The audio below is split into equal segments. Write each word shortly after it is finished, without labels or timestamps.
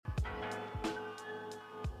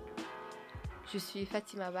Je suis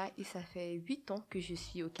Fatima Ba et ça fait 8 ans que je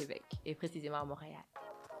suis au Québec, et précisément à Montréal.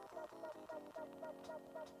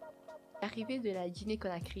 Arrivée de la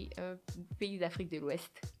Guinée-Conakry, un pays d'Afrique de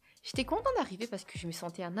l'Ouest. J'étais contente d'arriver parce que je me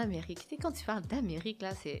sentais en Amérique. Tu sais, quand tu parles d'Amérique,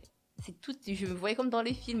 là, c'est tout. Je me voyais comme dans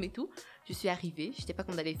les films et tout. Je suis arrivée, j'étais pas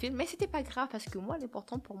comme dans les films, mais c'était pas grave parce que moi,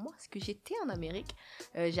 l'important pour moi, c'est que j'étais en Amérique.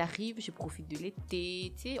 J'arrive, je profite de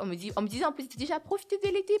l'été. Tu sais, on me disait en plus, t'as déjà profité de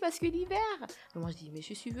l'été parce que l'hiver. Mais moi, je dis, mais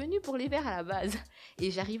je suis venue pour l'hiver à la base. Et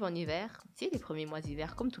j'arrive en hiver, tu sais, les premiers mois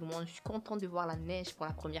d'hiver, comme tout le monde, je suis contente de voir la neige pour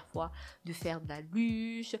la première fois, de faire de la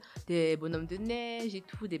luge, des bonhommes de neige et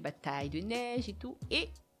tout, des batailles de neige et tout. Et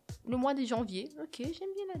le mois de janvier, ok,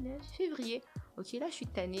 j'aime bien la neige. Février, ok, là je suis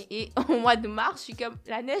tannée. Et au mois de mars, je suis comme,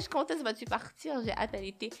 la neige, quand est-ce vas-tu partir? J'ai hâte à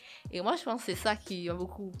l'été. Et moi, je pense que c'est ça qui m'a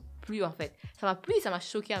beaucoup plu en fait. Ça m'a plu et ça m'a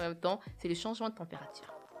choqué en même temps. C'est le changement de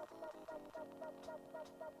température.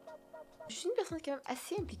 Je suis une personne quand même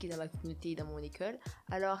assez impliquée dans ma communauté et dans mon école.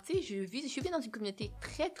 Alors, tu sais, je suis bien dans une communauté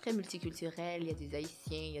très, très multiculturelle. Il y a des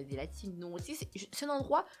Haïtiens, il y a des Latinos. Tu sais, c'est un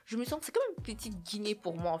endroit, je me sens, c'est comme une petite Guinée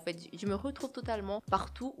pour moi, en fait. Je me retrouve totalement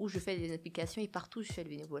partout où je fais des implications et partout où je fais le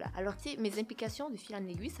bénévolat. Alors, tu sais, mes implications de fil en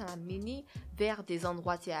aiguille, ça m'a mené vers des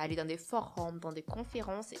endroits, tu sais, à aller dans des forums, dans des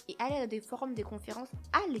conférences et aller dans des forums, des conférences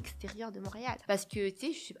à l'extérieur de Montréal. Parce que, tu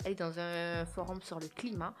sais, je suis allée dans un forum sur le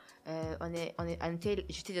climat.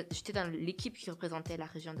 J'étais dans l'équipe qui représentait la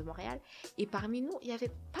région de Montréal et parmi nous il y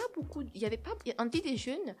avait pas beaucoup, on dit des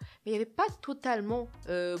jeunes mais il y avait pas totalement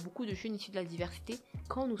beaucoup de jeunes issus de la diversité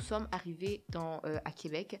quand nous sommes arrivés à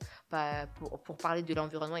Québec pour parler de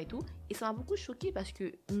l'environnement et tout, et ça m'a beaucoup choqué parce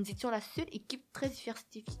que nous étions la seule équipe très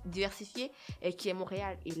diversifiée qui est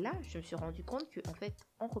Montréal. Et là je me suis rendu compte que en fait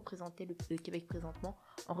on représentait le Québec présentement,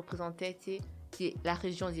 on représentait la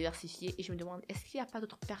région diversifiée, et je me demande est-ce qu'il n'y a pas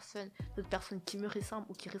d'autres personnes qui me ressemblent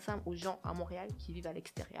ou qui ressemblent aux gens à Montréal qui vivent à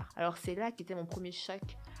l'extérieur. Alors c'est là qu'était mon premier choc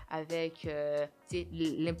avec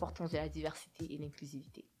l'importance de la diversité et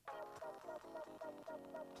l'inclusivité.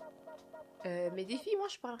 Mes défis, moi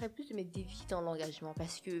je parlerais plus de mes défis dans l'engagement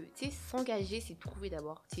parce que tu sais, s'engager c'est trouver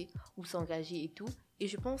d'abord, tu sais, où s'engager et tout. Et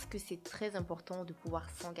je pense que c'est très important de pouvoir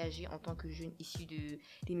s'engager en tant que jeune issu de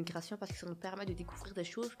l'immigration parce que ça nous permet de découvrir des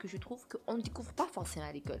choses que je trouve qu'on ne découvre pas forcément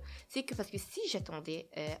à l'école. C'est que parce que si j'attendais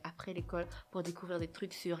après l'école pour découvrir des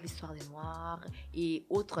trucs sur l'histoire des Noirs et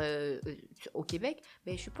autres au Québec,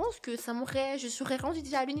 ben je pense que je serais rendue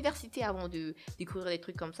déjà à l'université avant de découvrir des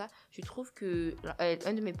trucs comme ça. Je trouve que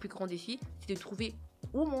un de mes plus grands défis, c'est de trouver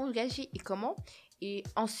où m'engager et comment. Et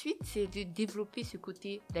ensuite, c'est de développer ce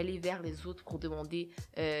côté d'aller vers les autres pour demander,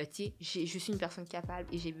 je suis une personne capable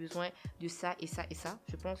et j'ai besoin de ça et ça et ça.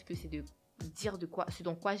 Je pense que c'est de dire ce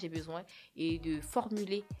dont quoi j'ai besoin et de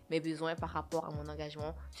formuler mes besoins par rapport à mon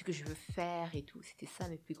engagement, ce que je veux faire et tout. C'était ça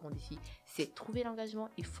mes plus grands défis. C'est trouver l'engagement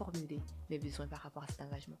et formuler mes besoins par rapport à cet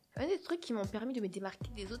engagement. Un des trucs qui m'ont permis de me démarquer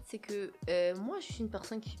des autres, c'est que moi, je suis une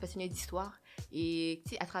personne qui est passionnée d'histoire. Et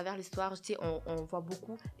à travers l'histoire, on voit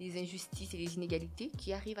beaucoup les injustices et les inégalités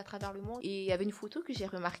qui arrivent à travers le monde. Et il y avait une photo que j'ai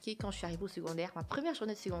remarquée quand je suis arrivée au secondaire. Ma première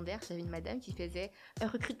journée de secondaire, j'avais une madame qui faisait un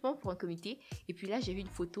recrutement pour un comité. Et puis là, j'ai vu une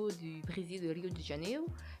photo du Brésil, de Rio de Janeiro.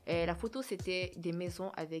 Et la photo, c'était des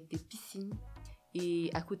maisons avec des piscines. Et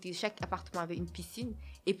à côté, chaque appartement avait une piscine.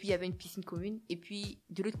 Et puis, il y avait une piscine commune. Et puis,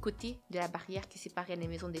 de l'autre côté de la barrière qui séparait les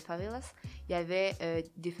maisons des favelas, il y avait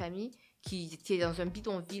des familles qui étaient dans un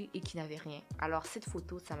bidonville et qui n'avaient rien. Alors, cette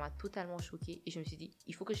photo, ça m'a totalement choquée. Et je me suis dit,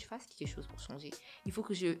 il faut que je fasse quelque chose pour changer. Il faut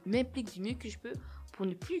que je m'implique du mieux que je peux pour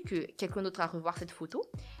ne plus que quelqu'un d'autre à revoir cette photo.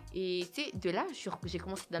 Et de là, j'ai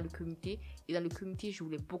commencé dans le comité. Et dans le comité, je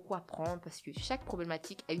voulais beaucoup apprendre parce que chaque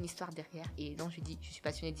problématique a une histoire derrière. Et donc, je dis, je suis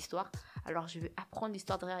passionnée d'histoire. Alors, je veux apprendre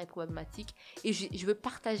l'histoire derrière les problématiques. Et je veux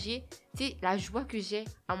partager, la joie que j'ai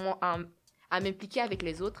à m'impliquer avec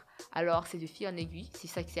les autres. Alors, c'est de fil en aiguille. C'est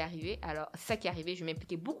ça qui est arrivé. Alors, c'est ça qui est arrivé. Je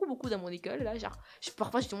m'impliquais beaucoup, beaucoup dans mon école. Là, genre,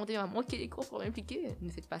 parfois, je demandais à manquer les cours pour m'impliquer. Ne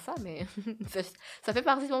faites pas ça, mais ça fait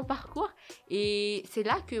partie de mon parcours. Et c'est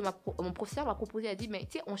là que mon professeur m'a proposé, a dit, mais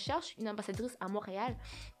tu sais, on cherche une ambassadrice à Montréal.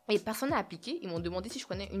 Et personne n'a appliqué. Ils m'ont demandé si je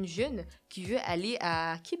connais une jeune qui veut aller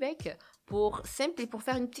à Québec pour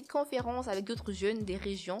faire une petite conférence avec d'autres jeunes des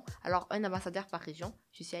régions. Alors, un ambassadeur par région.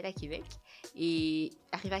 Je suis allée à Québec. Et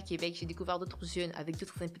arrivée à Québec, j'ai découvert d'autres jeunes avec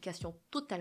d'autres implications totalement